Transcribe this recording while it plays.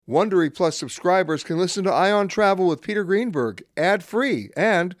Wondery Plus subscribers can listen to Ion Travel with Peter Greenberg ad-free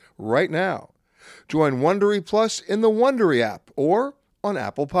and right now. Join Wondery Plus in the Wondery app or on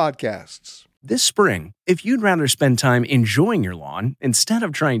Apple Podcasts. This spring, if you'd rather spend time enjoying your lawn instead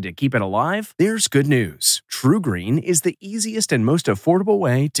of trying to keep it alive, there's good news. TruGreen is the easiest and most affordable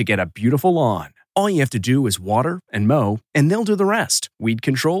way to get a beautiful lawn. All you have to do is water and mow, and they'll do the rest. Weed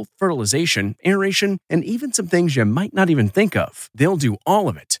control, fertilization, aeration, and even some things you might not even think of. They'll do all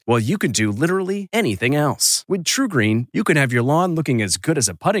of it, while you can do literally anything else. With TruGreen, you can have your lawn looking as good as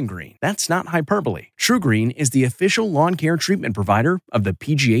a putting green. That's not hyperbole. TruGreen is the official lawn care treatment provider of the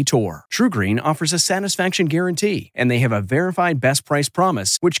PGA Tour. TruGreen offers a satisfaction guarantee, and they have a verified best price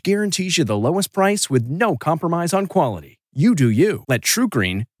promise, which guarantees you the lowest price with no compromise on quality. You do you. Let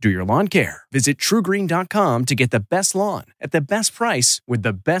TruGreen do your lawn care. Visit TruGreen.com to get the best lawn at the best price with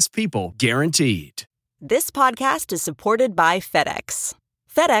the best people guaranteed. This podcast is supported by FedEx.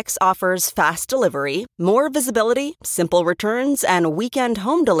 FedEx offers fast delivery, more visibility, simple returns, and weekend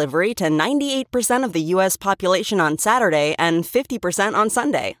home delivery to 98% of the U.S. population on Saturday and 50% on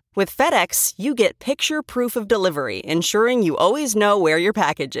Sunday. With FedEx, you get picture proof of delivery, ensuring you always know where your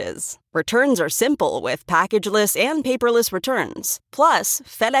package is. Returns are simple with packageless and paperless returns. Plus,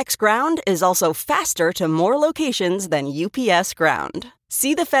 FedEx Ground is also faster to more locations than UPS Ground.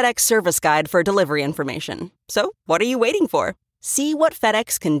 See the FedEx service guide for delivery information. So, what are you waiting for? See what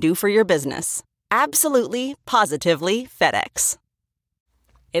FedEx can do for your business. Absolutely, positively FedEx.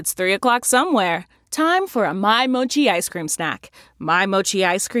 It's 3 o'clock somewhere. Time for a My Mochi ice cream snack. My Mochi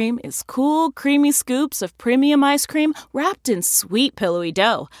ice cream is cool, creamy scoops of premium ice cream wrapped in sweet, pillowy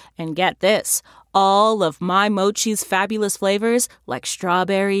dough. And get this, all of My Mochi's fabulous flavors like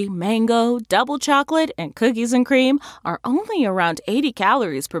strawberry, mango, double chocolate, and cookies and cream are only around 80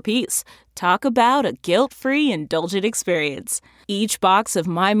 calories per piece. Talk about a guilt-free, indulgent experience. Each box of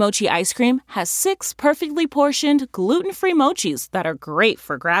My Mochi ice cream has 6 perfectly portioned, gluten-free mochis that are great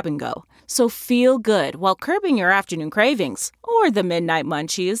for grab and go. So feel good while curbing your afternoon cravings or the midnight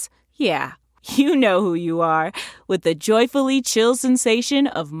munchies. Yeah, you know who you are with the joyfully chill sensation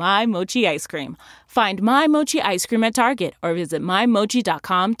of My Mochi ice cream. Find My Mochi ice cream at Target or visit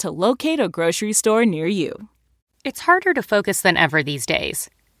MyMochi.com to locate a grocery store near you. It's harder to focus than ever these days.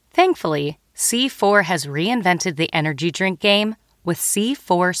 Thankfully, C4 has reinvented the energy drink game with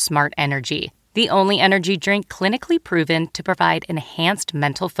C4 Smart Energy, the only energy drink clinically proven to provide enhanced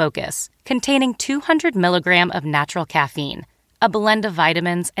mental focus, containing 200 milligrams of natural caffeine, a blend of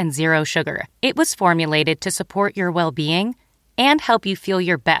vitamins, and 0 sugar. It was formulated to support your well-being and help you feel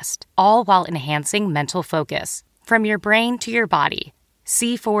your best, all while enhancing mental focus. From your brain to your body,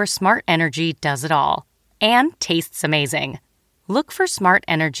 C4 Smart Energy does it all and tastes amazing. Look for Smart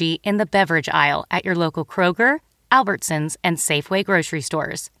Energy in the beverage aisle at your local Kroger, Albertsons, and Safeway grocery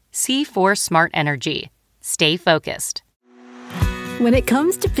stores. C4 Smart Energy. Stay focused. When it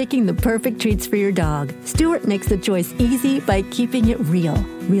comes to picking the perfect treats for your dog, Stewart makes the choice easy by keeping it real.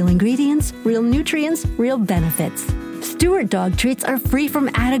 Real ingredients, real nutrients, real benefits. Stewart dog treats are free from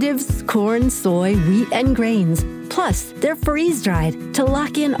additives, corn, soy, wheat, and grains. Plus, they're freeze-dried to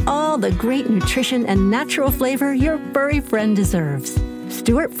lock in all the great nutrition and natural flavor your furry friend deserves.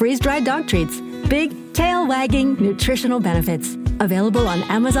 Stewart freeze-dried dog treats. Big, tail-wagging nutritional benefits. Available on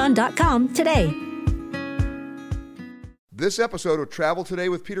Amazon.com today. This episode of Travel Today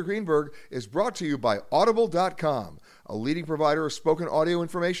with Peter Greenberg is brought to you by Audible.com, a leading provider of spoken audio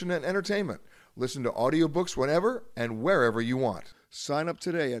information and entertainment. Listen to audiobooks whenever and wherever you want. Sign up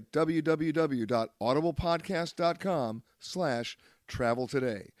today at www.audiblepodcast.com/travel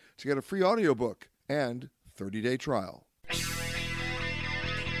today to get a free audiobook and 30-day trial.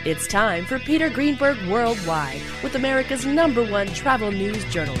 It's time for Peter Greenberg Worldwide with America's #1 travel news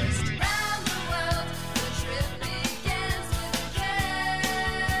journalist.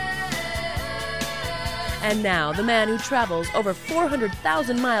 And now, the man who travels over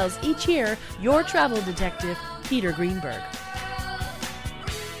 400,000 miles each year, your travel detective, Peter Greenberg.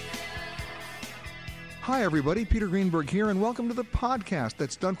 Hi, everybody. Peter Greenberg here, and welcome to the podcast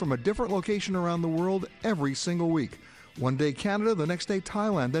that's done from a different location around the world every single week. One day Canada, the next day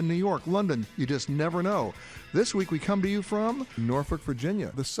Thailand, then New York, London. You just never know. This week we come to you from Norfolk,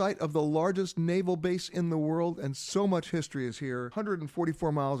 Virginia, the site of the largest naval base in the world, and so much history is here.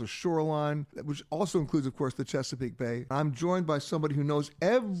 144 miles of shoreline, which also includes, of course, the Chesapeake Bay. I'm joined by somebody who knows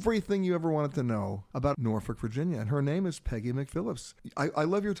everything you ever wanted to know about Norfolk, Virginia, and her name is Peggy McPhillips. I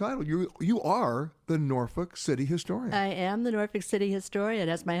love your title. You are the Norfolk City Historian. I am the Norfolk City Historian.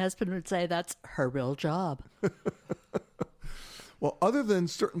 As my husband would say, that's her real job. Well, other than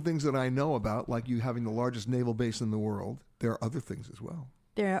certain things that I know about, like you having the largest naval base in the world, there are other things as well.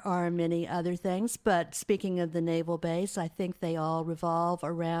 There are many other things, but speaking of the naval base, I think they all revolve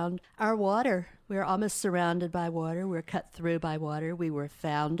around our water. We're almost surrounded by water. We're cut through by water. We were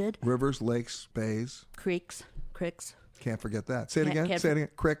founded. Rivers, lakes, bays. Creeks. Can't forget that. Say it again.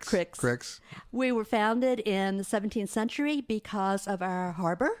 Cricks. We were founded in the 17th century because of our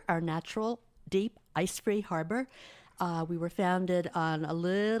harbor, our natural, deep, ice-free harbor. We were founded on a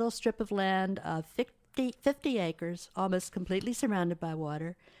little strip of land of 50 acres, almost completely surrounded by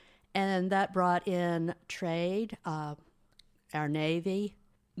water. And that brought in trade, our Navy,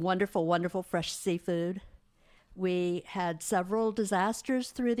 wonderful, wonderful fresh seafood. We had several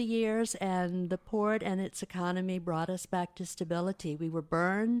disasters through the years, and the port and its economy brought us back to stability. We were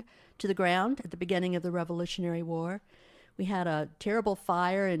burned to the ground at the beginning of the Revolutionary War. We had a terrible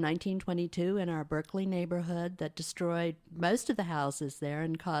fire in 1922 in our Berkeley neighborhood that destroyed most of the houses there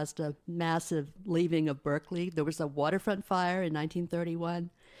and caused a massive leaving of Berkeley. There was a waterfront fire in 1931.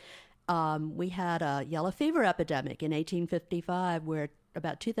 We had a yellow fever epidemic in 1855 where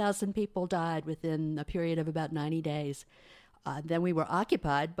about 2,000 people died within a period of about 90 days. Then we were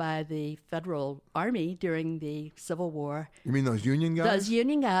occupied by the Federal Army during the Civil War. You mean those Union guys? Those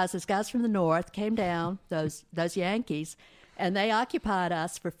Union guys, those guys from the North, came down, those Yankees, and they occupied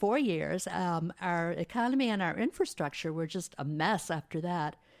us for 4 years. Our economy and our infrastructure were just a mess after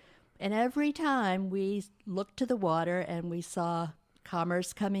that. And every time we looked to the water and we saw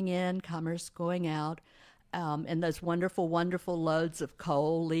commerce coming in, commerce going out, and those wonderful, wonderful loads of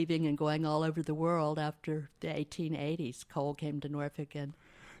coal leaving and going all over the world after the 1880s. Coal came to Norfolk. And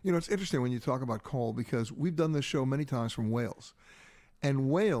you know, it's interesting when you talk about coal because we've done this show many times from Wales. And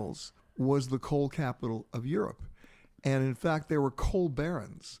Wales was the coal capital of Europe. And in fact, there were coal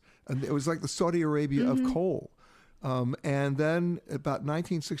barons. And it was like the Saudi Arabia of coal. And then about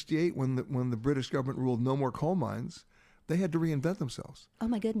 1968, when the British government ruled no more coal mines, they had to reinvent themselves. Oh,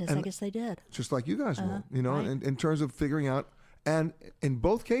 my goodness, I guess they did. Just like you guys will, right. in terms of figuring out. And in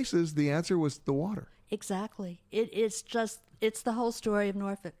both cases, the answer was the water. Exactly. It's the whole story of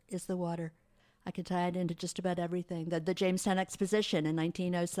Norfolk is the water. I could tie it into just about everything. The Jamestown Exposition in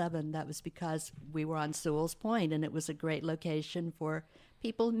 1907, that was because we were on Sewell's Point, and it was a great location for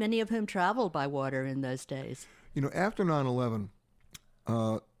people, many of whom traveled by water in those days. You know, after 9/11,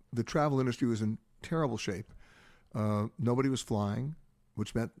 the travel industry was in terrible shape. Nobody was flying,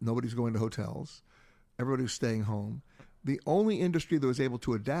 which meant nobody was going to hotels. Everybody was staying home. The only industry that was able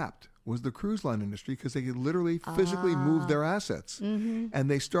to adapt was the cruise line industry because they could literally physically move their assets. Mm-hmm. And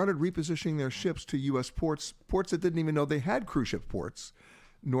they started repositioning their ships to U.S. ports that didn't even know they had cruise ship ports,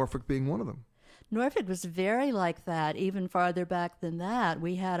 Norfolk being one of them. Norfolk was very like that, even farther back than that.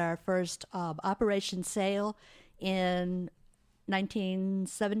 We had our first Operation Sail in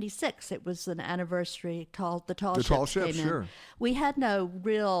 1976. It was an anniversary. The tall ships came in. Sure. We had no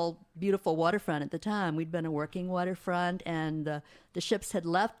real beautiful waterfront at the time. We'd been a working waterfront, and the ships had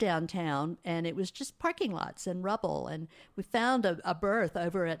left downtown, and it was just parking lots and rubble. And we found a berth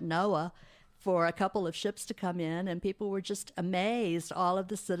over at NOAA for a couple of ships to come in, and people were just amazed. All of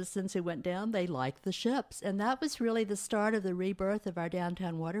the citizens who went down, they liked the ships. And that was really the start of the rebirth of our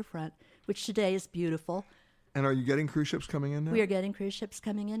downtown waterfront, which today is beautiful. And are you getting cruise ships coming in now? We are getting cruise ships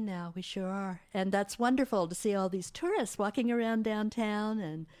coming in now. We sure are. And that's wonderful to see all these tourists walking around downtown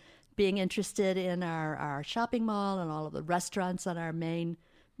and being interested in our shopping mall and all of the restaurants on our main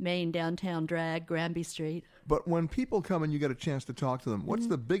downtown drag, Granby Street. But when people come and you get a chance to talk to them, what's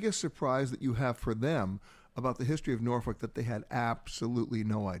the biggest surprise that you have for them about the history of Norfolk that they had absolutely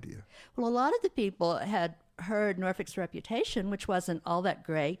no idea? Well, a lot of the people had heard Norfolk's reputation, which wasn't all that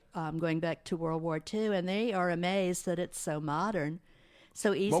great, going back to World War II, and they are amazed that it's so modern,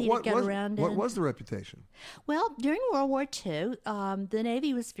 so easy to get around in. What was the reputation? Well, during World War II, the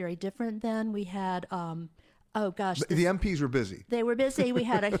Navy was very different then. We had... The MPs were busy. They were busy. We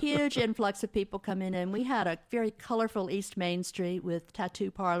had a huge influx of people come in, and we had a very colorful East Main Street with tattoo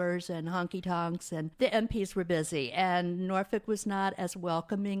parlors and honky-tonks, and the MPs were busy. And Norfolk was not as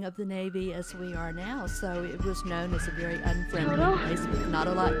welcoming of the Navy as we are now, so it was known as a very unfriendly place with not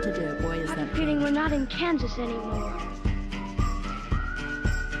a lot to do. Boy, is that... I'm feeling we're not in Kansas anymore.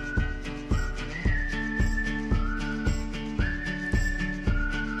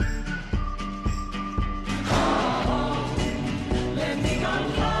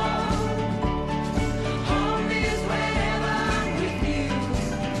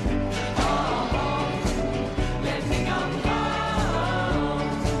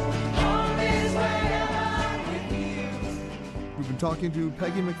 Talking to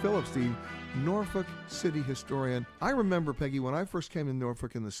Peggy McPhillips, the Norfolk City historian. I remember, Peggy, when I first came to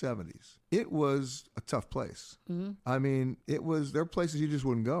Norfolk in the 70s, it was a tough place. Mm-hmm. I mean, there are places you just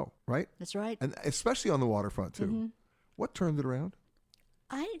wouldn't go, right? That's right. And especially on the waterfront, too. Mm-hmm. What turned it around?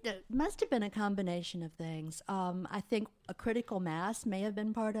 It must have been a combination of things. I think a critical mass may have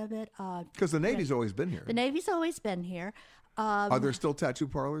been part of it. Because the Navy's always been here. The Navy's always been here. Are there still tattoo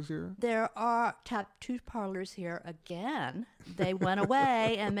parlors here? There are tattoo parlors here again. They went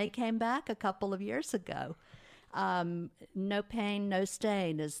away and they came back a couple of years ago. No pain, no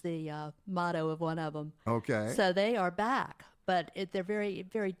stain is the motto of one of them. Okay. So they are back. But they're very,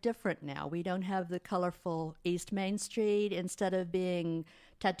 very different now. We don't have the colorful East Main Street. Instead of being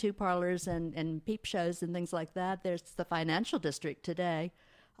tattoo parlors and peep shows and things like that, there's the financial district today.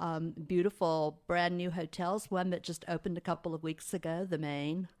 Beautiful brand new hotels. One that just opened a couple of weeks ago, the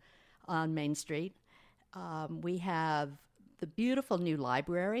Main, on Main Street. We have the beautiful new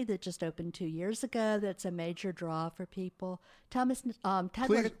library that just opened 2 years ago. That's a major draw for people. Thomas,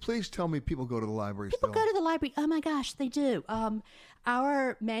 Please tell me people go to the library people still. go to the library. Oh my gosh, they do.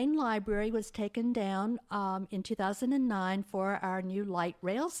 Our main library was taken down in 2009 for our new light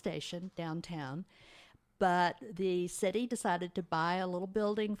rail station downtown. But the city decided to buy a little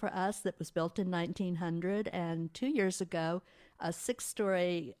building for us that was built in 1900. And 2 years ago, a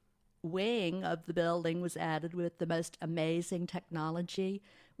 6-story wing of the building was added with the most amazing technology.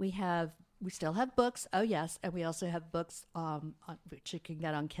 We still have books, oh yes, and we also have books which you can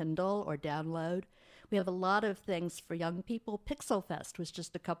get on Kindle or download. We have a lot of things for young people. Pixel Fest was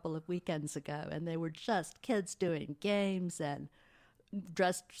just a couple of weekends ago, and they were just kids doing games and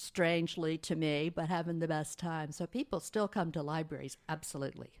dressed strangely to me, but having the best time. So people still come to libraries,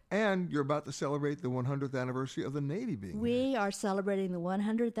 absolutely. And you're about to celebrate the 100th anniversary of the Navy being here. We are celebrating the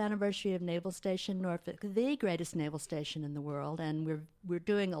 100th anniversary of Naval Station Norfolk, the greatest naval station in the world, and we're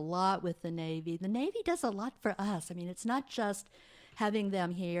doing a lot with the Navy. The Navy does a lot for us. I mean, it's not just having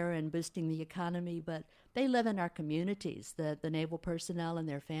them here and boosting the economy, but they live in our communities. The naval personnel and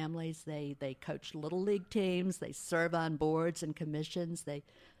their families, they coach little league teams, they serve on boards and commissions, they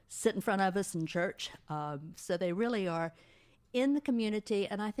sit in front of us in church. So they really are in the community,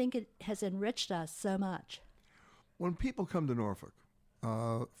 and I think it has enriched us so much. When people come to Norfolk,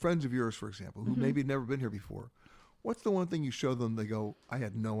 friends of yours, for example, who maybe never been here before, what's the one thing you show them they go, I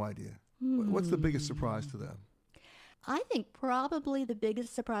had no idea? What's the biggest surprise to them? I think probably the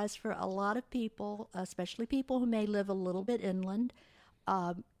biggest surprise for a lot of people, especially people who may live a little bit inland,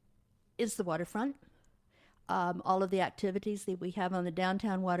 is the waterfront. All of the activities that we have on the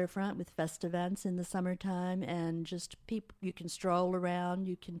downtown waterfront with fest events in the summertime, and just people, you can stroll around,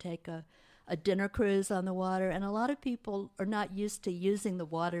 you can take a dinner cruise on the water, and a lot of people are not used to using the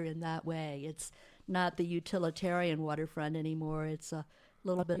water in that way. It's not the utilitarian waterfront anymore. It's a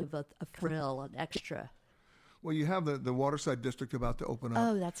little bit of a thrill, an extra. Well, you have the Waterside District about to open up.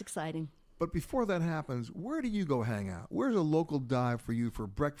 Oh, that's exciting. But before that happens, where do you go hang out? Where's a local dive for you for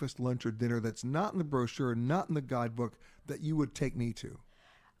breakfast, lunch, or dinner that's not in the brochure, not in the guidebook, that you would take me to?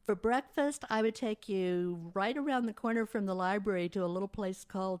 For breakfast, I would take you right around the corner from the library to a little place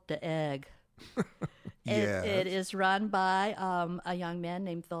called The Egg. Yes. It is run by a young man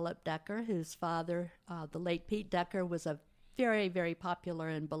named Philip Decker, whose father, the late Pete Decker, was a very, very popular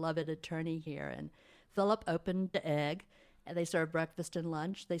and beloved attorney here. And Philip opened The Egg, and they serve breakfast and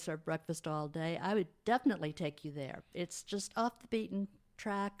lunch. They serve breakfast all day. I would definitely take you there. It's just off the beaten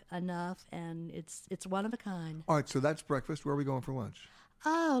track enough, and it's one of a kind. All right, so that's breakfast. Where are we going for lunch?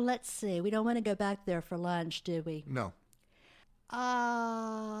 Oh, let's see. We don't want to go back there for lunch, do we? No.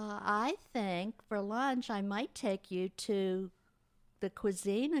 I think for lunch I might take you to the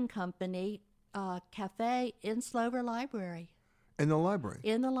Cuisine and Company cafe in Slover Library. In the library?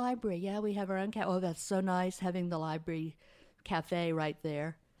 In the library, yeah. We have our own cafe. Oh, that's so nice having the library cafe right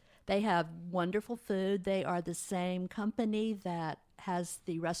there. They have wonderful food. They are the same company that has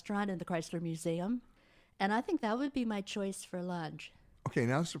the restaurant in the Chrysler Museum. And I think that would be my choice for lunch. Okay,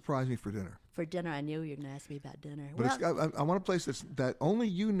 now surprise me for dinner. For dinner, I knew you were going to ask me about dinner. But I want a place that only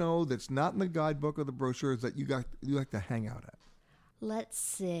you know, that's not in the guidebook or the brochures, that you like to hang out at. Let's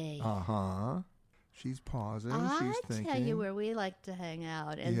see. Uh-huh. She's pausing. She's thinking. I'll tell you where we like to hang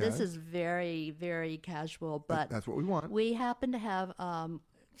out. And Yes. this is very, very casual. But That's what we want. We happen to have a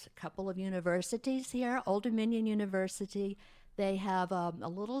couple of universities here. Old Dominion University. They have a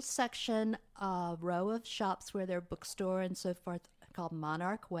little section, row of shops where their bookstore and so forth, called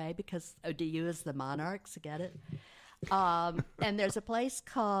Monarch Way, because ODU is the Monarchs, get it? And there's a place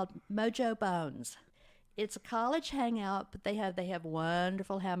called Mojo Bones. It's a college hangout, but they have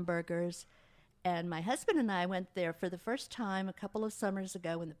wonderful hamburgers, And my husband and I went there for the first time a couple of summers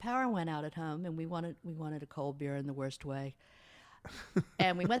ago when the power went out at home, and we wanted a cold beer in the worst way.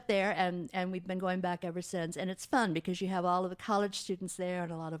 And we went there, and we've been going back ever since. And it's fun because you have all of the college students there,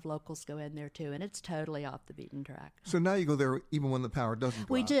 and a lot of locals go in there too. And it's totally off the beaten track. So now you go there even when the power doesn't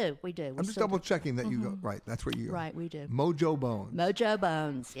go We out. do. I'm just double checking that you go. Right, that's where you go. Right, we do. Mojo Bones. Mojo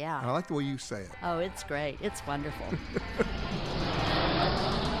Bones, yeah. I like the way you say it. Oh, it's great. It's wonderful.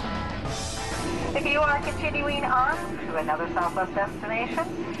 If you are continuing on to another Southwest destination,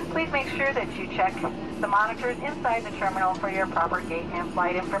 please make sure that you check the monitors inside the terminal for your proper gate and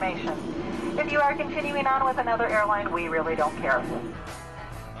flight information. If you are continuing on with another airline, we really don't care.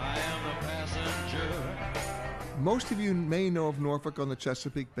 I am the passenger. Most of you may know of Norfolk on the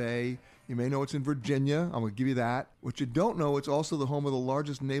Chesapeake Bay. You may know it's in Virginia. I'm going to give you that. What you don't know, it's also the home of the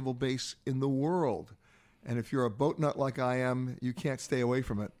largest naval base in the world. And if you're a boat nut like I am, you can't stay away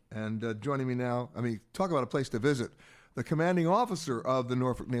from it. And joining me now, talk about a place to visit. The commanding officer of the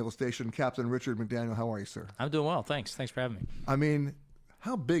Norfolk Naval Station, Captain Richard McDaniel. How are you, sir? I'm doing well, thanks. Thanks for having me.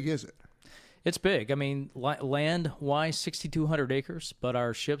 How big is it? It's big. Land-wise, 6,200 acres, but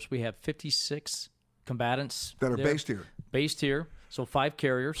our ships, we have 56 combatants. That are there. based here? Based here, so 5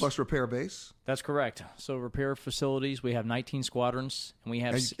 carriers. Plus repair base? That's correct. So repair facilities, we have 19 squadrons, and we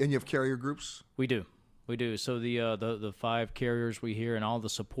have... And you have carrier groups? We do. We do. So the 5 carriers we hear and all the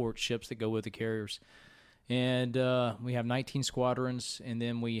support ships that go with the carriers. And we have 19 squadrons, and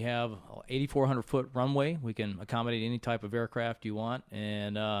then we have 8,400-foot runway. We can accommodate any type of aircraft you want,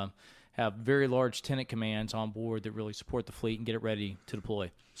 and have very large tenant commands on board that really support the fleet and get it ready to deploy.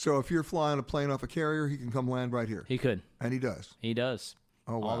 So if you're flying a plane off a carrier, he can come land right here? He could. And he does? He does.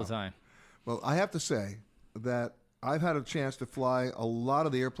 Oh, wow. All the time. Well, I have to say that I've had a chance to fly a lot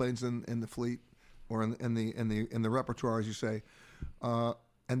of the airplanes in the fleet, or in the repertoire, as you say.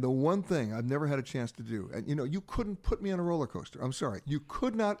 And the one thing I've never had a chance to do, and you couldn't put me on a roller coaster. I'm sorry, you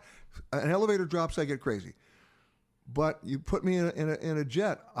could not. An elevator drops, I get crazy. But you put me in a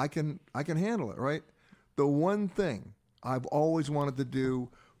jet, I can handle it, right? The one thing I've always wanted to do,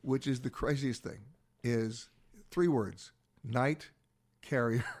 which is the craziest thing, is 3 words: night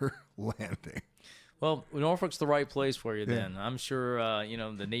carrier landing. Well, Norfolk's the right place for you then. I'm sure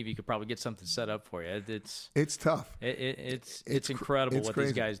the Navy could probably get something set up for you. It's tough. It's incredible what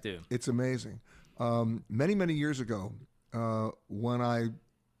these guys do. It's amazing. Many years ago, when I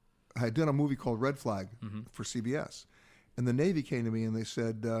had done a movie called Red Flag for CBS, and the Navy came to me and they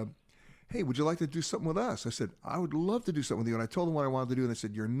said, hey, would you like to do something with us? I said, I would love to do something with you. And I told them what I wanted to do, and they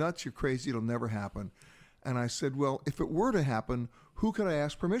said, you're nuts, you're crazy, it'll never happen. And I said, well, if it were to happen, who could I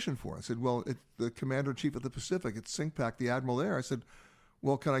ask permission for? I said, well, it's the Commander-in-Chief of the Pacific. It's CINCPAC, the Admiral there. I said,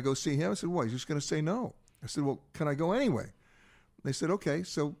 well, can I go see him? I said, well, he's just going to say no. I said, well, can I go anyway? They said, okay.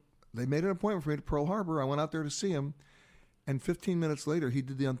 So they made an appointment for me to Pearl Harbor. I went out there to see him. And 15 minutes later, he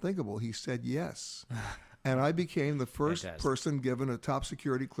did the unthinkable. He said yes. And I became the first person given a top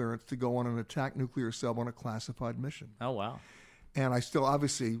security clearance to go on an attack nuclear sub on a classified mission. Oh, wow. And I still,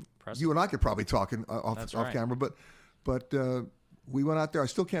 obviously, impressive. You and I could probably talk off camera, but we went out there. I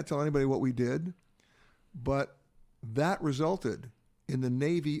still can't tell anybody what we did, but that resulted in the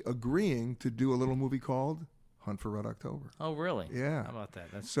Navy agreeing to do a little movie called Hunt for Red October. Oh, really? Yeah. How about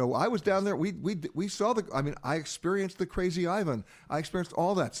that? So I was down there. We saw I experienced the Crazy Ivan. I experienced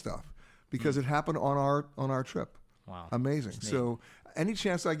all that stuff because it happened on our trip. Wow. Amazing. So any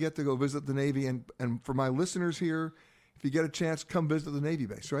chance I get to go visit the Navy, and for my listeners here, if you get a chance, come visit the Navy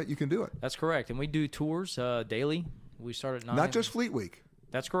base, right? You can do it. That's correct. And we do tours daily. We start at 9. Not just Fleet Week.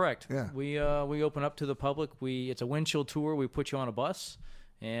 That's correct. Yeah. We open up to the public. It's a windshield tour. We put you on a bus,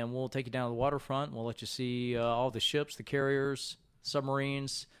 and we'll take you down to the waterfront. We'll let you see all the ships, the carriers,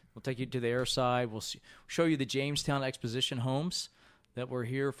 submarines. We'll take you to the air side. We'll show you the Jamestown Exposition homes that were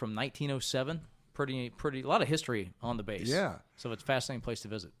here from 1907. Pretty a lot of history on the base. Yeah. So it's a fascinating place to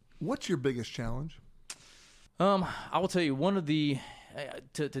visit. What's your biggest challenge? I will tell you, one of the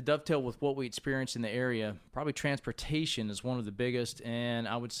to dovetail with what we experienced in the area, probably transportation is one of the biggest, and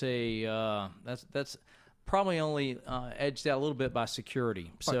I would say that's probably only edged out a little bit by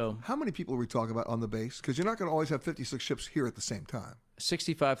security. So, how many people are we talking about on the base? Because you're not going to always have 56 ships here at the same time.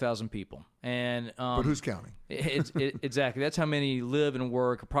 65,000 people, and but who's counting? Exactly. That's how many live and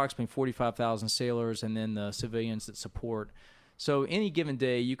work. Approximately 45,000 sailors, and then the civilians that support. So any given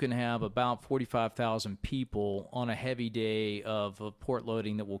day, you can have about 45,000 people on a heavy day of port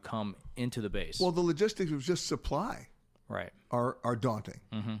loading that will come into the base. Well, the logistics of just supply are daunting,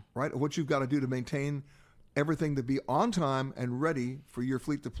 right? What you've got to do to maintain everything to be on time and ready for your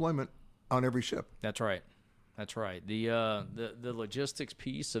fleet deployment on every ship. That's right. That's right. The logistics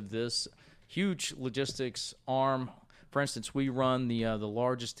piece of this huge logistics arm. For instance, we run the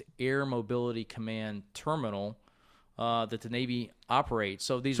largest air mobility command terminal that the Navy operates.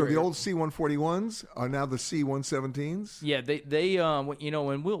 So these are the old C-141s are now the C-117s? Yeah, they and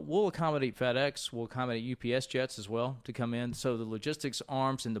we'll accommodate FedEx, we'll accommodate UPS jets as well to come in. So the logistics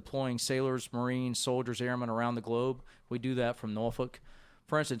arms and deploying sailors, Marines, soldiers, airmen around the globe, we do that from Norfolk.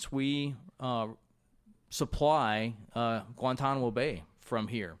 For instance, we supply Guantanamo Bay from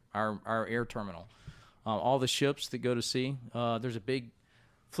here, our air terminal. All the ships that go to sea, there's a big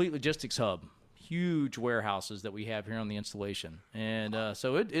fleet logistics hub. Huge warehouses that we have here on the installation, and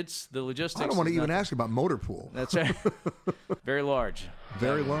so it's the logistics. I don't want to even ask about motor pool. That's right. Very large.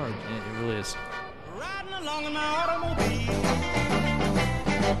 Very large. It really is. Riding along in my automobile,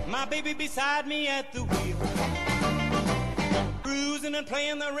 my baby beside me at the wheel, cruising and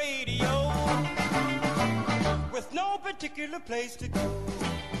playing the radio, with no particular place to go.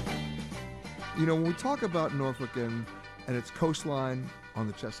 You know, when we talk about Norfolk and its coastline on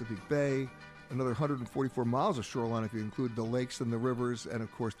the Chesapeake Bay, another 144 miles of shoreline if you include the lakes and the rivers and,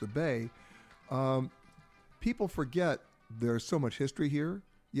 of course, the bay. People forget there's so much history here.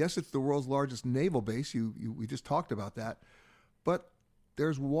 Yes, it's the world's largest naval base. We just talked about that. But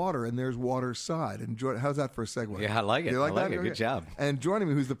there's water, and there's waterside. And how's that for a segue? Yeah, I like it. You like that? Good job. And joining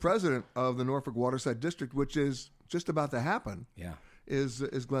me, who's the president of the Norfolk Waterside District, which is just about to happen. Yeah. Is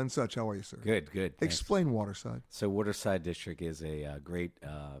Glenn Such. How are you, sir? Good. Explain Waterside. So Waterside District is a great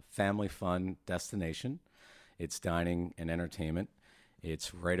family fun destination. It's dining and entertainment.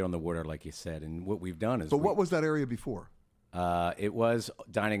 It's right on the water, like you said. And what we've done is... But what was that area before? It was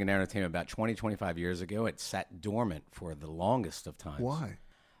dining and entertainment about 25 years ago. It sat dormant for the longest of times. Why?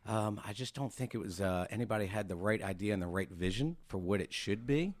 I just don't think it was anybody had the right idea and the right vision for what it should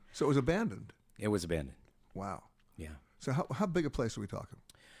be. So it was abandoned? It was abandoned. Wow. Yeah. So how big a place are we talking?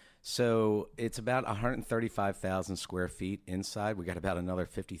 So it's about 135,000 square feet inside. We got about another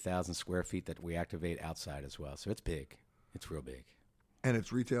 50,000 square feet that we activate outside as well. So it's big. It's real big. And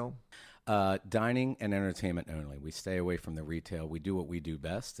it's retail? Dining and entertainment only. We stay away from the retail. We do what we do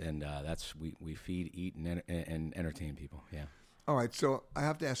best, and that's we feed, eat, and entertain people. Yeah. All right, so I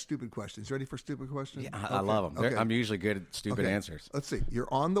have to ask stupid questions. Ready for stupid questions? Yeah, I love them. Okay. I'm usually good at stupid answers. Let's see.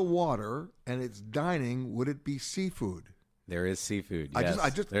 You're on the water, and it's dining. Would it be seafood? There is seafood. Yes. I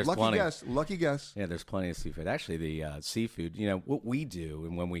just there's lucky plenty. guess. Lucky guess. Yeah, there's plenty of seafood. Actually, the seafood. You know what we do,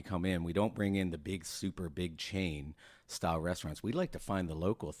 and when we come in, we don't bring in the big, super big chain style restaurants. We like to find the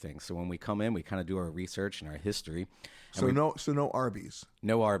local things. So when we come in, we kind of do our research and our history. So no Arby's.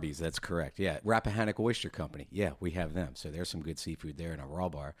 No Arby's. That's correct. Yeah, Rappahannock Oyster Company. Yeah, we have them. So there's some good seafood there in a raw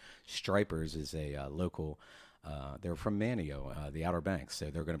bar. Stripers is a local. They're from Manio, the Outer Banks, so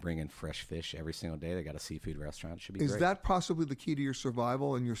they're going to bring in fresh fish every single day. They got a seafood restaurant. It should be great. Is that possibly the key to your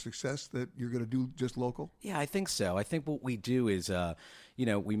survival and your success, that you're going to do just local? Yeah, I think so. I think what we do is,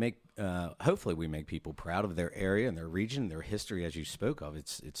 we make, hopefully we make people proud of their area and their region, their history, as you spoke of.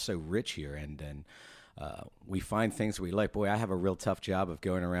 It's so rich here, and we find things we like. Boy, I have a real tough job of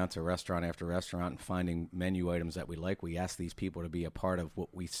going around to restaurant after restaurant and finding menu items that we like. We ask these people to be a part of what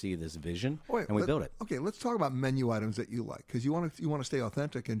we see, this vision, and we build it. Okay, let's talk about menu items that you like, because you want to stay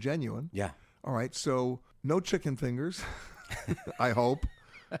authentic and genuine. Yeah. All right, so no chicken fingers, I hope.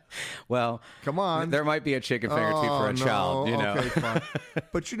 Well, come on. There might be a chicken finger too for a child, you know. Okay, fine.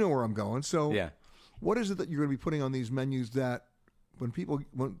 But you know where I'm going. So yeah. What is it that you're going to be putting on these menus that when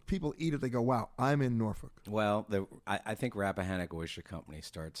people eat it, they go, "Wow, I'm in Norfolk"? Well, I think Rappahannock Oyster Company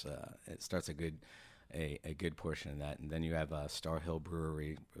starts a good portion of that, and then you have Star Hill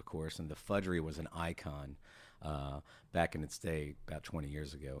Brewery, of course, and the Fudgery was an icon back in its day, about 20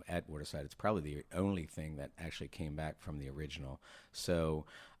 years ago at Waterside. It's probably the only thing that actually came back from the original. So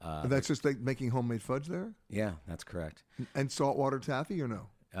that's just like making homemade fudge there? Yeah, that's correct. And saltwater taffy or no?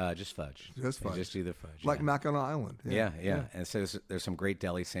 Just fudge. Just fudge. They just do the fudge. Like Mackinac Island. Yeah. And so there's some great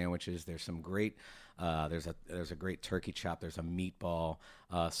deli sandwiches. There's some great. There's a great turkey chop. There's a meatball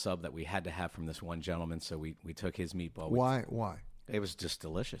sub that we had to have from this one gentleman. So we took his meatball. Why? It was just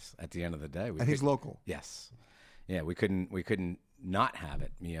delicious at the end of the day. And he's local. Yes. Yeah, we couldn't not have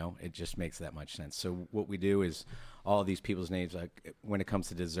it. You know, it just makes that much sense. So what we do is all of these people's names. Like when it comes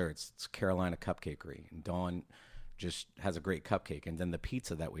to desserts, it's Carolina Cupcakery, and Dawn just has a great cupcake. And then the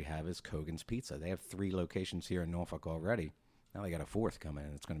pizza that we have is Kogan's Pizza. They have 3 locations here in Norfolk already. Now they got a 4th coming,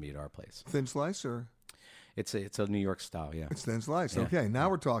 and it's going to be at our place. Thin slice or? It's a New York style, yeah. It's thin slice. Yeah. Okay, now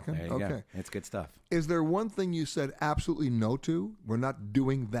we're talking. There you go. It's good stuff. Is there one thing you said absolutely no to? We're not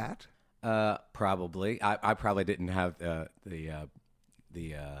doing that? Probably. I probably didn't have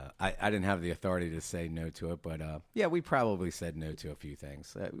I didn't have the authority to say no to it, but yeah, we probably said no to a few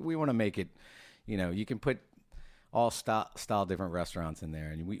things. We want to make it, you can put all style different restaurants in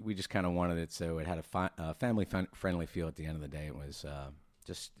there, and we just kind of wanted it so it had a family friendly feel at the end of the day. It was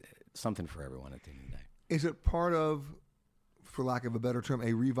just something for everyone at the end of the day. Is it part of, for lack of a better term,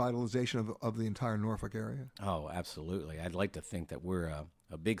 a revitalization of the entire Norfolk area? Oh, absolutely. I'd like to think that we're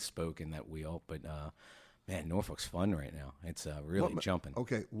a big spoke in that wheel, but man, Norfolk's fun right now. It's really jumping.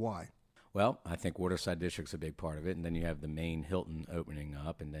 Okay, why? Well, I think Waterside District's a big part of it, and then you have the main Hilton opening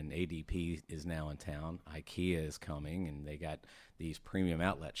up, and then ADP is now in town. IKEA is coming, and they got these premium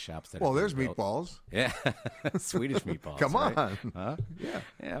outlet shops that. Well, there's meatballs. Yeah, Swedish meatballs. Come on, right? Huh?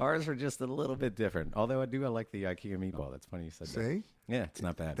 Yeah. Ours are just a little bit different. Although I like the IKEA meatball. That's funny you said that. See? Yeah, it's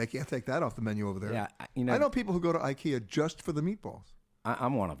not bad. They can't take that off the menu over there. Yeah, I know people who go to IKEA just for the meatballs.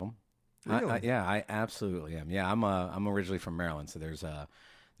 I'm one of them. Really? I absolutely am. Yeah, I'm originally from Maryland, so there's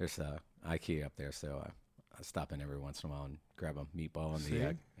IKEA up there, so I stop in every once in a while and grab a meatball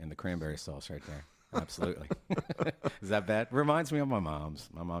and the cranberry sauce right there. Absolutely. Is that bad? Reminds me of my mom's.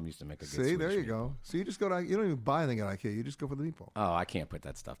 My mom used to make a good See, there you meatball. go. So you just go to, you don't even buy anything at IKEA. You just go for the meatball. Oh, I can't put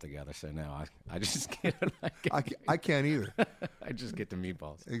that stuff together, so no, I just can't. I can't either. I just get the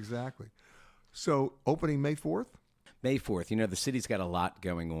meatballs. Exactly. So opening May 4th? May 4th. The city's got a lot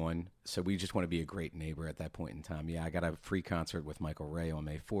going on, so we just want to be a great neighbor at that point in time. Yeah, I got a free concert with Michael Ray on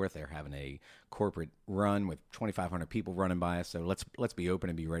May 4th. They're having a corporate run with 2,500 people running by us, so let's be open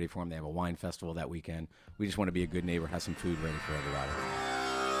and be ready for them. They have a wine festival that weekend. We just want to be a good neighbor, have some food ready for everybody.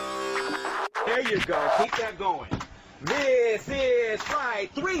 There you go. Keep that going. This is Flight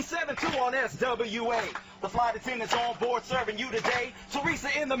 372 on SWA. The flight attendants on board serving you today. Teresa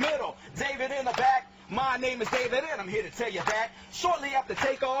in the middle, David in the back. My name is David, and I'm here to tell you that shortly after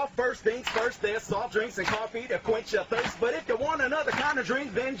takeoff, first things first, there's soft drinks and coffee to quench your thirst. But if you want another kind of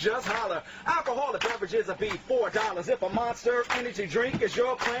drink, then just holler. Alcoholic beverages will be $4. If a Monster Energy drink is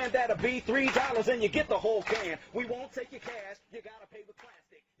your plan, that'll be $3, and you get the whole can. We won't take your cash, you gotta pay with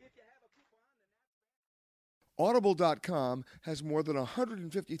plastic. If you have a coupon, Audible.com has more than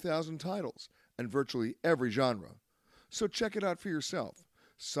 150,000 titles and virtually every genre. So check it out for yourself.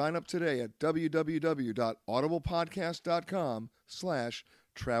 Sign up today at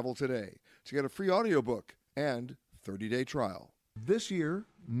www.audiblepodcast.com/travel today to get a free audiobook and 30-day trial. This year,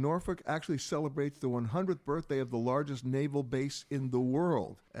 Norfolk actually celebrates the 100th birthday of the largest naval base in the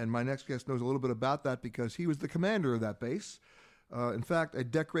world. And my next guest knows a little bit about that because he was the commander of that base. In fact, a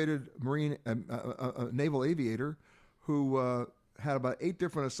decorated Marine naval aviator who had about 8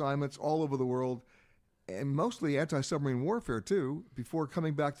 different assignments all over the world, and mostly anti-submarine warfare, too, before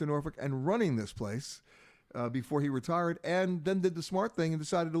coming back to Norfolk and running this place before he retired, and then did the smart thing and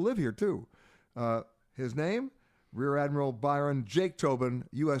decided to live here, too. His name? Rear Admiral Byron Jake Tobin,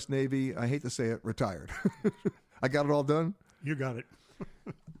 U.S. Navy, I hate to say it, retired. I got it all done? You got it.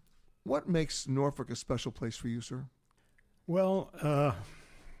 What makes Norfolk a special place for you, sir? Well, I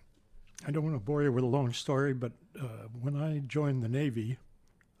don't want to bore you with a long story, but when I joined the Navy,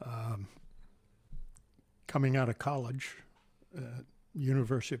 coming out of college,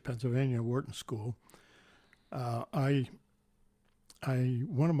 University of Pennsylvania, Wharton School, one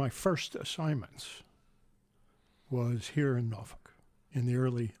of my first assignments was here in Norfolk in the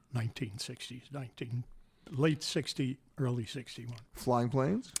early 1960s, late 60, early 61. Flying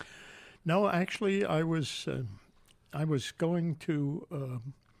planes? No, actually, I was going to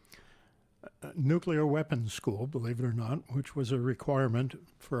nuclear weapons school, believe it or not, which was a requirement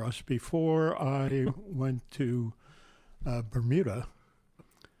for us before I went to Bermuda.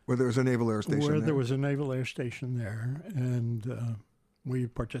 Where there was a naval air station There was a naval air station there, and we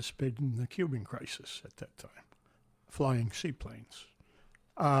participated in the Cuban crisis at that time, flying seaplanes.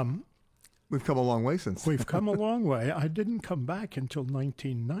 We've come a long way since. We've come a long way. I didn't come back until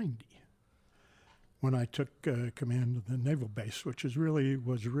 1990. When I took command of the naval base, which was really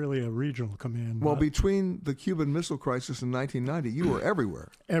a regional command. Well, between the Cuban Missile Crisis and 1990, you were everywhere.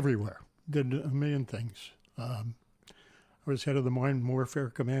 Everywhere. Did a million things. I was head of the Mine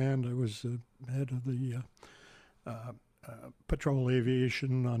Warfare Command. I was head of the patrol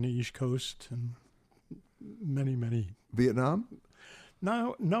aviation on the East Coast, and many. Vietnam?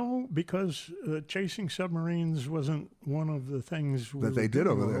 No, because chasing submarines wasn't one of the things that they did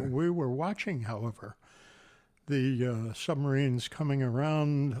over there. We were watching, however, the submarines coming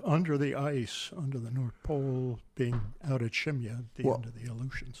around under the ice, under the North Pole, being out at Shimya at the end of the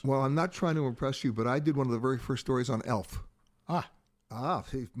Aleutians. Well, I'm not trying to impress you, but I did one of the very first stories on ELF.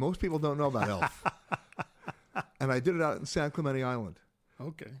 See, most people don't know about ELF. And I did it out in San Clemente Island.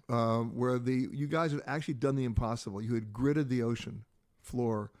 Okay. Where you guys had actually done the impossible. You had gridded the ocean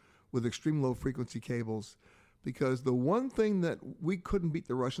floor with extreme low frequency cables, because the one thing that we couldn't beat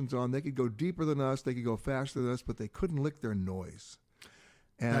the Russians on, they could go deeper than us, they could go faster than us, but they couldn't lick their noise.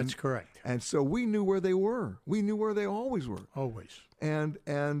 And, that's correct. And so we knew where they were. We knew where they always were. Always. And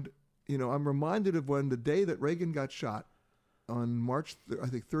I'm reminded of when the day that Reagan got shot on March, I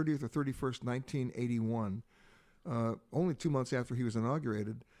think 30th or 31st, 1981, only 2 months after he was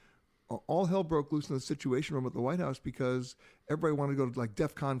inaugurated, all hell broke loose in the Situation Room at the White House because everybody wanted to go to like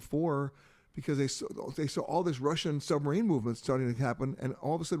DEFCON 4 because they saw all this Russian submarine movement starting to happen, and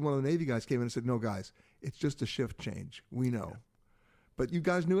all of a sudden one of the Navy guys came in and said, "No, guys, it's just a shift change. We know." Yeah. But you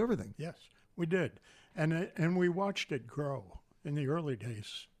guys knew everything. Yes, we did. And we watched it grow. In the early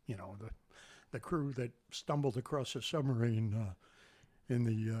days, the crew that stumbled across a submarine in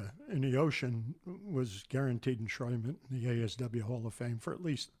the ocean was guaranteed enshrinement in the ASW Hall of Fame for at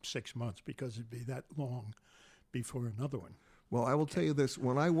least 6 months, because it'd be that long before another one. Well, I will tell you this.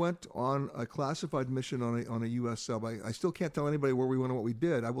 When I went on a classified mission on a U.S. sub, I still can't tell anybody where we went and what we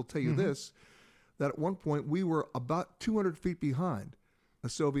did. I will tell you this, that at one point we were about 200 feet behind a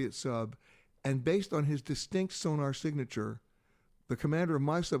Soviet sub, and based on his distinct sonar signature, the commander of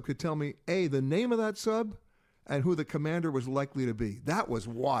my sub could tell me, the name of that sub and who the commander was likely to be. That was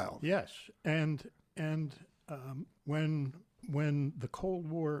wild. Yes, and when the Cold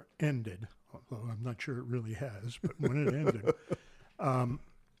War ended, although I'm not sure it really has, but when it ended,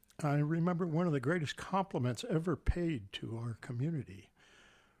 I remember one of the greatest compliments ever paid to our community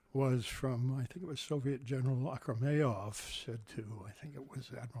was from, I think it was Soviet General Akrameyev, said to, I think it was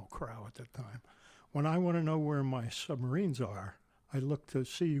Admiral Crow at that time, "When I want to know where my submarines are, I look to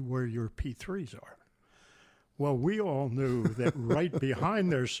see where your P-3s are." Well, we all knew that right behind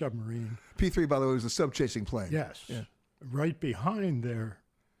their submarine... P-3, by the way, was a sub-chasing plane. Yes. Yeah. Right behind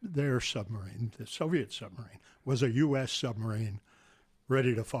their submarine, the Soviet submarine, was a U.S. submarine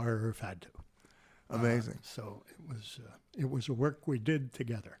ready to fire if had to. Amazing. So it was a work we did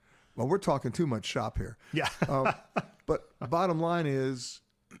together. Well, we're talking too much shop here. Yeah. But bottom line is,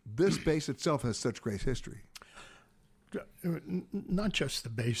 this base itself has such great history. Not just the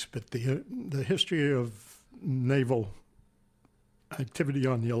base, but the history of naval activity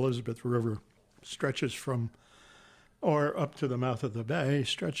on the Elizabeth River stretches from, or up to the mouth of the bay,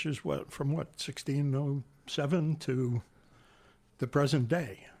 stretches from 1607 to the present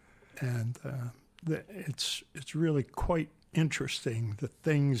day. And it's really quite interesting, the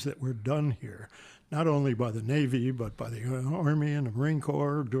things that were done here, not only by the Navy, but by the Army and the Marine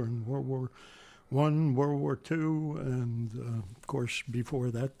Corps during World War I, World War II, and of course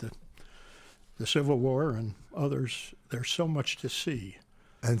before that the Civil War and others. There's so much to see.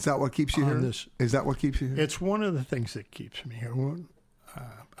 And is that what keeps you here? Is that what keeps you here? It's one of the things that keeps me here.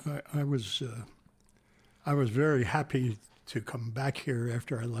 I was very happy to come back here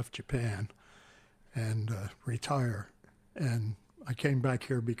after I left Japan and retire. And I came back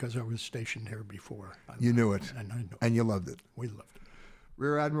here because I was stationed here before. You knew it. And I knew it. And you loved it. We loved it.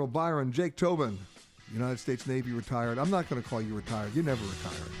 Rear Admiral Byron Jake Tobin, United States Navy retired. I'm not going to call you retired. You never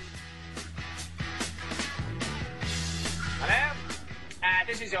retired. Hello?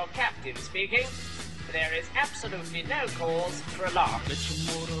 This is your captain speaking. There is absolutely no cause for alarm. Get your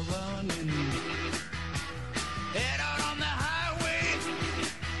motor running. Head out on the highway.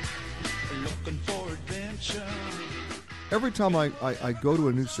 Looking for adventure. Every time I go to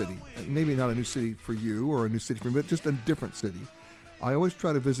a new city, maybe not a new city for you or a new city for me, but just a different city, I always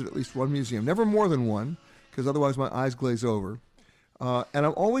try to visit at least one museum, never more than one, because otherwise my eyes glaze over. And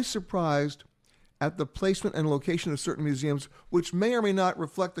I'm always surprised at the placement and location of certain museums, which may or may not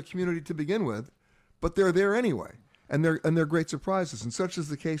reflect the community to begin with, but they're there anyway, and they're great surprises. And such is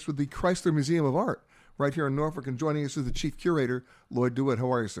the case with the Chrysler Museum of Art right here in Norfolk. And joining us is the chief curator, Lloyd DeWitt.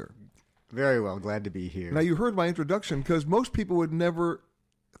 How are you, sir? Very well, glad to be here. Now, you heard my introduction, because most people would never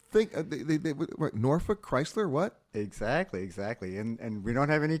think, Norfolk, Chrysler, what? Exactly. And we don't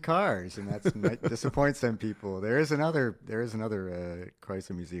have any cars, and that might disappoint some people. There is another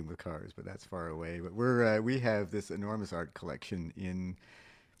Chrysler museum with cars, but that's far away. But we have this enormous art collection in.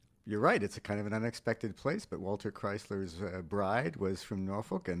 You're right. It's a kind of an unexpected place, but Walter Chrysler's bride was from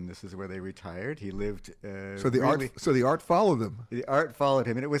Norfolk, and this is where they retired. He lived. So the art followed him. The art followed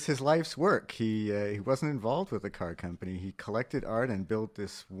him, and it was his life's work. He wasn't involved with the car company. He collected art and built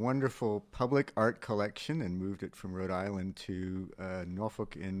this wonderful public art collection, and moved it from Rhode Island to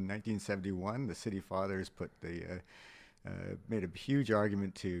Norfolk in 1971. The city fathers made a huge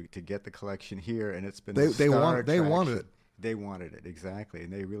argument to get the collection here, and it's been they wanted it. They wanted it, exactly.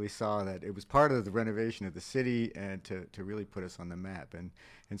 And they really saw that it was part of the renovation of the city and to really put us on the map. And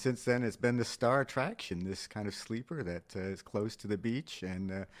since then, it's been the star attraction, this kind of sleeper that is close to the beach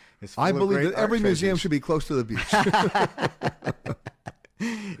and is full I of believe great that every art museum treasures. should be close to the beach.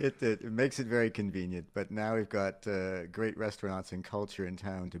 It makes it very convenient, but now we've got great restaurants and culture in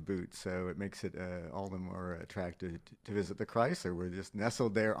town to boot, so it makes it all the more attractive to visit the Chrysler. We're just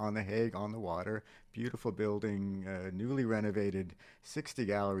nestled there on the Hague, on the water. Beautiful building, newly renovated, 60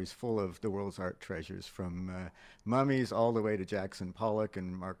 galleries full of the world's art treasures, from mummies all the way to Jackson Pollock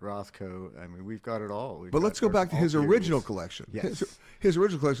and Mark Rothko. I mean, we've got it all. But let's go back to his original collection. Yes. His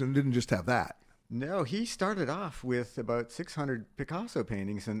original collection didn't just have that. No, he started off with about 600 Picasso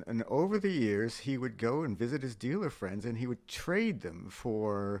paintings, and over the years, he would go and visit his dealer friends, and he would trade them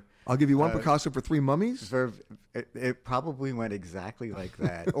for... I'll give you one Picasso for 3 mummies? It probably went exactly like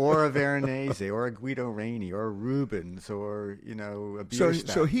that. Or a Veronese, or a Guido Reni, or a Rubens, or, a Bierstadt.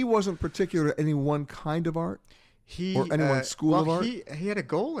 So he wasn't particular to any one kind of art? Or any one school of art? He had a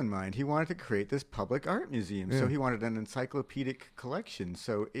goal in mind. He wanted to create this public art museum. Yeah. So he wanted an encyclopedic collection.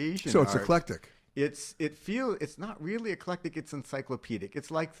 So Asian So it's art, eclectic. It's not really eclectic. It's encyclopedic. It's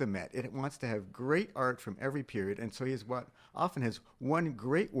like the Met. It wants to have great art from every period, and so he often has one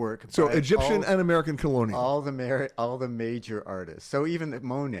great work. So by Egyptian and American colonial. All the major artists. So even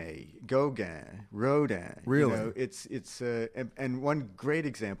Monet, Gauguin, Rodin. Really? It's and one great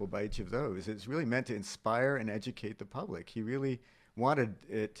example by each of those. It's really meant to inspire and educate the public. He really wanted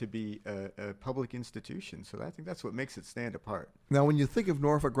it to be a public institution. So I think that's what makes it stand apart. Now, when you think of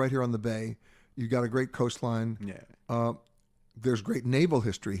Norfolk right here on the bay, you've got a great coastline. Yeah. There's great naval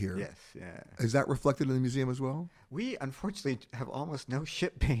history here. Yes, yeah. Is that reflected in the museum as well? We, unfortunately, have almost no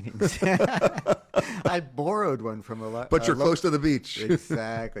ship paintings. I borrowed one from a lot. But you're close to the beach.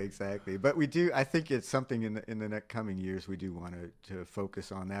 Exactly. But we do, I think it's something in the next coming years we do want to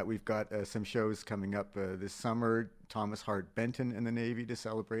focus on that. We've got some shows coming up this summer. Thomas Hart Benton in the Navy to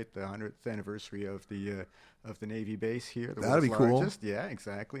celebrate the 100th anniversary of the Navy base here. That'd be cool. Largest. Yeah,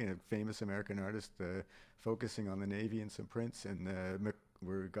 exactly. And a famous American artist focusing on the Navy and some prints. And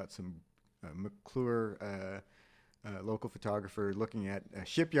we've got some McClure, local photographer, looking at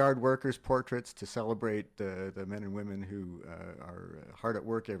shipyard workers' portraits to celebrate the men and women who are hard at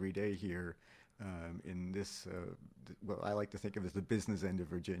work every day here in this, what I like to think of as the business end of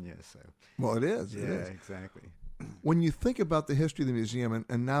Virginia. So, well, it is. Yeah, it is. Exactly. When you think about the history of the museum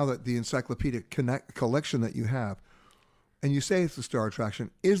and now that the encyclopedic collection that you have, and you say it's the star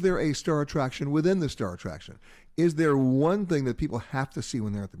attraction, is there a star attraction within the star attraction? Is there one thing that people have to see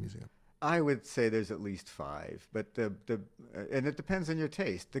when they're at the museum? I would say there's at least 5, but and it depends on your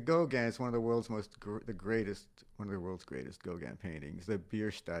taste. The Gauguin is one of the world's greatest Gauguin paintings. The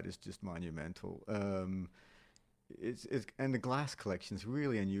Bierstadt is just monumental. And the glass collection is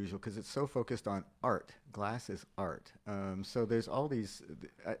really unusual because it's so focused on art. Glass is art. So there's all these.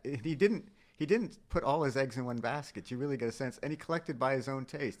 He didn't put all his eggs in one basket. You really get a sense, and he collected by his own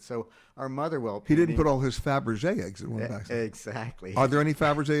taste. So our Motherwell painting, he didn't put all his Fabergé eggs in one basket. Exactly. Are there any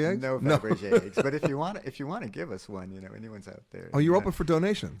Fabergé eggs? No Fabergé eggs. But if you want to give us one, anyone's out there. Oh, you're open for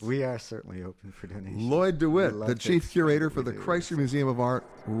donations. We are certainly open for donations. Lloyd DeWitt, the chief curator for the Chrysler Museum of Art,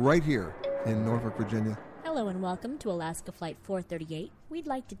 right here in Norfolk, Virginia. Hello and welcome to Alaska Flight 438. We'd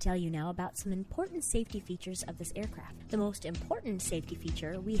like to tell you now about some important safety features of this aircraft. The most important safety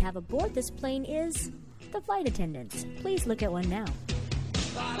feature we have aboard this plane is the flight attendants. Please look at one now.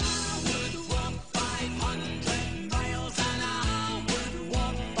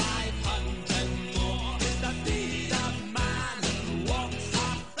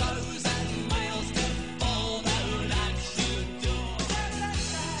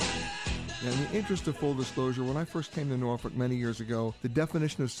 In the interest of full disclosure, when I first came to Norfolk many years ago, the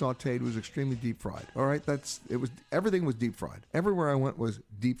definition of sautéed was extremely deep fried. All right, everything was deep fried. Everywhere I went was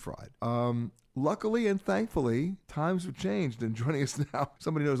deep fried. Luckily and thankfully, times have changed. And joining us now,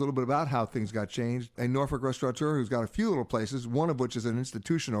 somebody knows a little bit about how things got changed. A Norfolk restaurateur who's got a few little places, one of which is an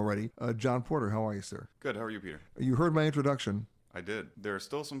institution already. John Porter, how are you, sir? Good. How are you, Peter? You heard my introduction. I did. There are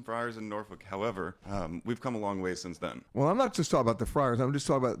still some fryers in Norfolk. However, we've come a long way since then. Well, I'm not just talking about the fryers. I'm just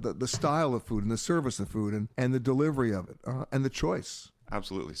talking about the style of food and the service of food and the delivery of it and the choice.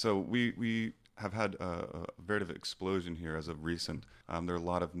 Absolutely. So we have had a bit of an explosion here as of recent. There are a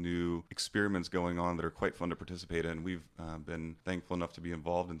lot of new experiments going on that are quite fun to participate in. We've been thankful enough to be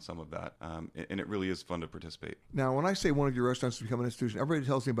involved in some of that, and it really is fun to participate. Now, when I say one of your restaurants has become an institution, everybody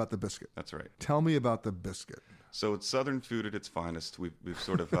tells me about the biscuit. That's right. Tell me about the biscuit. So it's Southern food at its finest. We've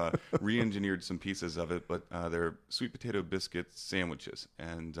sort of re-engineered some pieces of it, but they're sweet potato biscuit sandwiches,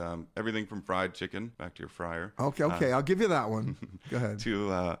 and everything from fried chicken, back to your fryer. Okay, I'll give you that one. Go ahead.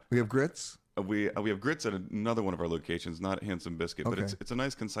 To we have grits. We have grits at another one of our locations, not at Handsome Biscuit, but Okay. it's a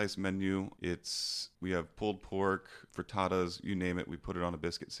nice, concise menu. We have pulled pork, frittatas, you name it. We put it on a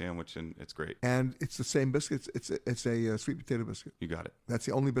biscuit sandwich, and it's great. And it's the same biscuit. It's a sweet potato biscuit. You got it. That's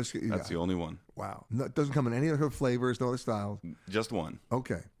the only biscuit you got. That's the only one. Wow. No, it doesn't come in any other flavors, no other styles. Just one.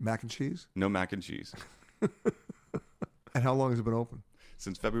 Okay. Mac and cheese? No mac and cheese. And how long has it been open?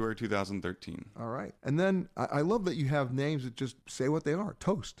 Since February 2013. All right. And then I love that you have names that just say what they are.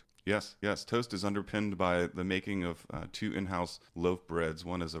 Toast. Yes. Toast is underpinned by the making of 2 in-house loaf breads.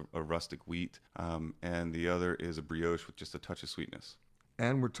 One is a rustic wheat, and the other is a brioche with just a touch of sweetness.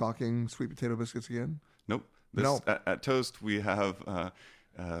 And we're talking sweet potato biscuits again? Nope. Nope. At Toast, we have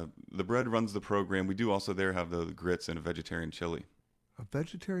the bread runs the program. We do also there have the grits and a vegetarian chili. A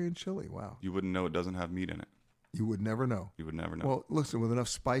vegetarian chili, wow. You wouldn't know it doesn't have meat in it. You would never know. You would never know. Well, listen, with enough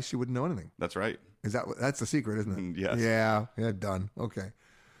spice, you wouldn't know anything. That's right. That's the secret, isn't it? Yes. Yeah, done. Okay.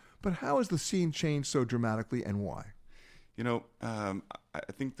 But how has the scene changed so dramatically, and why? You know, I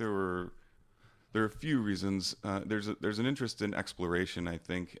think there are a few reasons. There's an interest in exploration, I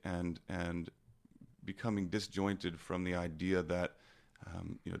think, and becoming disjointed from the idea that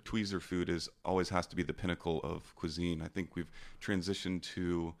tweezer food always has to be the pinnacle of cuisine. I think we've transitioned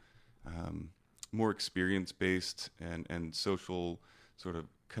to more experience-based and social sort of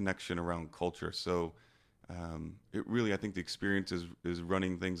connection around culture. So it really, I think the experience is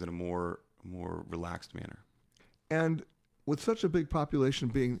running things in a more relaxed manner. And with such a big population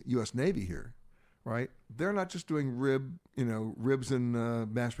being U.S. Navy here, right? They're not just doing ribs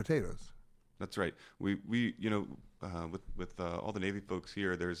and mashed potatoes. That's right. We with all the Navy folks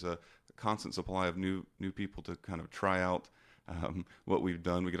here, there's a constant supply of new people to kind of try out what we've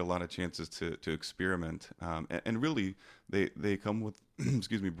done. We get a lot of chances to experiment, and really they come with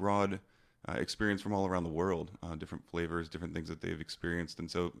broad experience from all around the world, different flavors, different things that they've experienced, and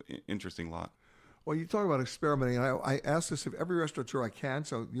so interesting lot. Well, you talk about experimenting, and I ask this of every restaurateur I can,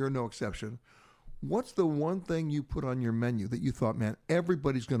 so you're no exception. What's the one thing you put on your menu that you thought, man,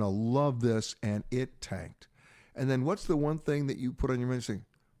 everybody's going to love this, and it tanked? And then what's the one thing that you put on your menu saying,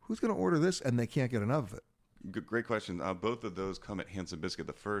 who's going to order this, and they can't get enough of it? Great question. Both of those come at Handsome Biscuit.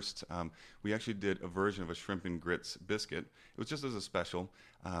 The first, we actually did a version of a shrimp and grits biscuit. It was just as a special.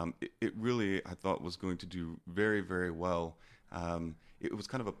 It really, I thought, was going to do very, very well. It was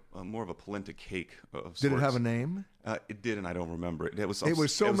kind of a more of a polenta cake of sorts. Did it have a name? It did, and I don't remember it. It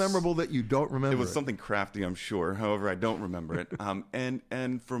was so memorable that you don't remember it. It was something crafty, I'm sure. However, I don't remember it.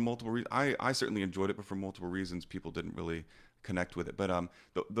 And for multiple reasons, I certainly enjoyed it, but for multiple reasons, people didn't really connect with it. But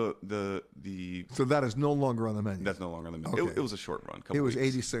the so that is no longer on the menu. That's no longer on the menu. Okay. It was a short run. It was weeks.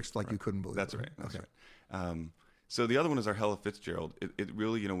 86, like right. You couldn't believe. That's right. That's right. So the other one is our Hella Fitzgerald. It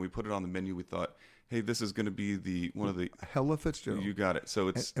really, we put it on the menu. We thought, hey, this is going to be one of the Hella Fitzgerald. You got it. So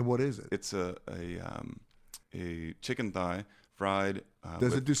it's and what is it? It's a chicken thigh fried.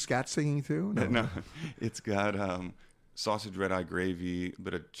 Does it do scat singing too? No. It's got sausage red eye gravy, a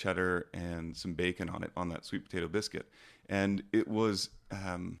bit of cheddar, and some bacon on it on that sweet potato biscuit. And it was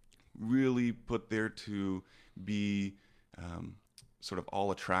really put there to be sort of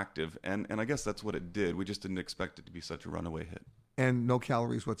all attractive. And I guess that's what it did. We just didn't expect it to be such a runaway hit. And no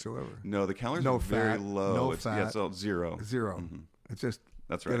calories whatsoever. No, the calories no are fat, very low. No fat. Yeah, so zero. Zero. Mm-hmm. It's just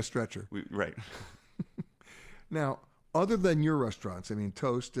that's right. Get a stretcher. Right. Now, other than your restaurants, I mean,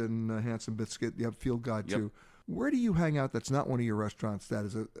 Toast and Handsome Biscuit, you have Field Guide too. Where do you hang out that's not one of your restaurants that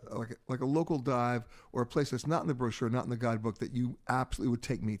is like a local dive or a place that's not in the brochure, not in the guidebook that you absolutely would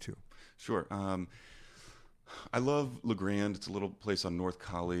take me to? Sure. I love Le Grand. It's a little place on North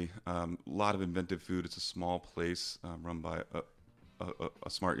Collie. A lot of inventive food. It's a small place run by a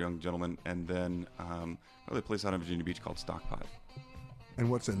smart young gentleman. And then another place out in Virginia Beach called Stockpot. And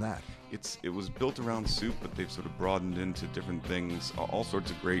what's in that? It was built around soup, but they've sort of broadened into different things, all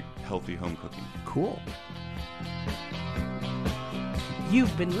sorts of great, healthy home cooking. Cool.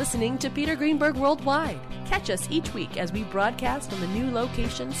 You've been listening to Peter Greenberg Worldwide. Catch us each week as we broadcast from a new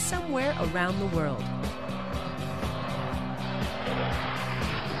location somewhere around the world.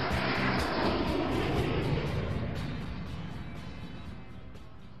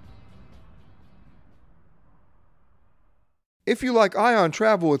 If you like Ion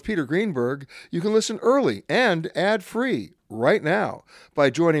Travel with Peter Greenberg, you can listen early and ad-free right now by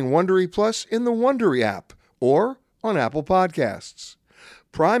joining Wondery Plus in the Wondery app or on Apple Podcasts.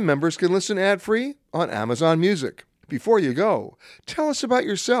 Prime members can listen ad-free on Amazon Music. Before you go, tell us about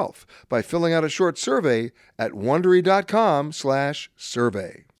yourself by filling out a short survey at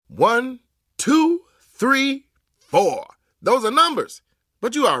Wondery.com/survey. 1, 2, 3, 4. Those are numbers,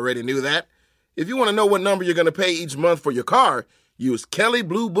 but you already knew that. If you want to know what number you're going to pay each month for your car, use Kelley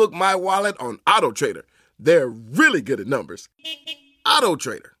Blue Book My Wallet on Auto Trader. They're really good at numbers. Auto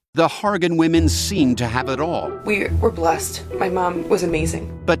Trader. The Hargan women seemed to have it all. We were blessed. My mom was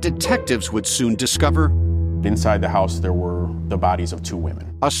amazing. But detectives would soon discover... inside the house, there were the bodies of 2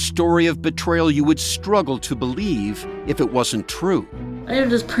 women. A story of betrayal you would struggle to believe if it wasn't true. I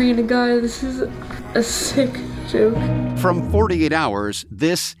am just praying to God, this is a sick joke. From 48 Hours,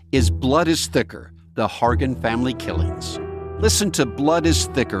 this is Blood is Thicker, The Hargan Family Killings. Listen to Blood is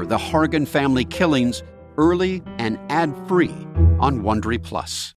Thicker, The Hargan Family Killings, early and ad-free on Wondery Plus.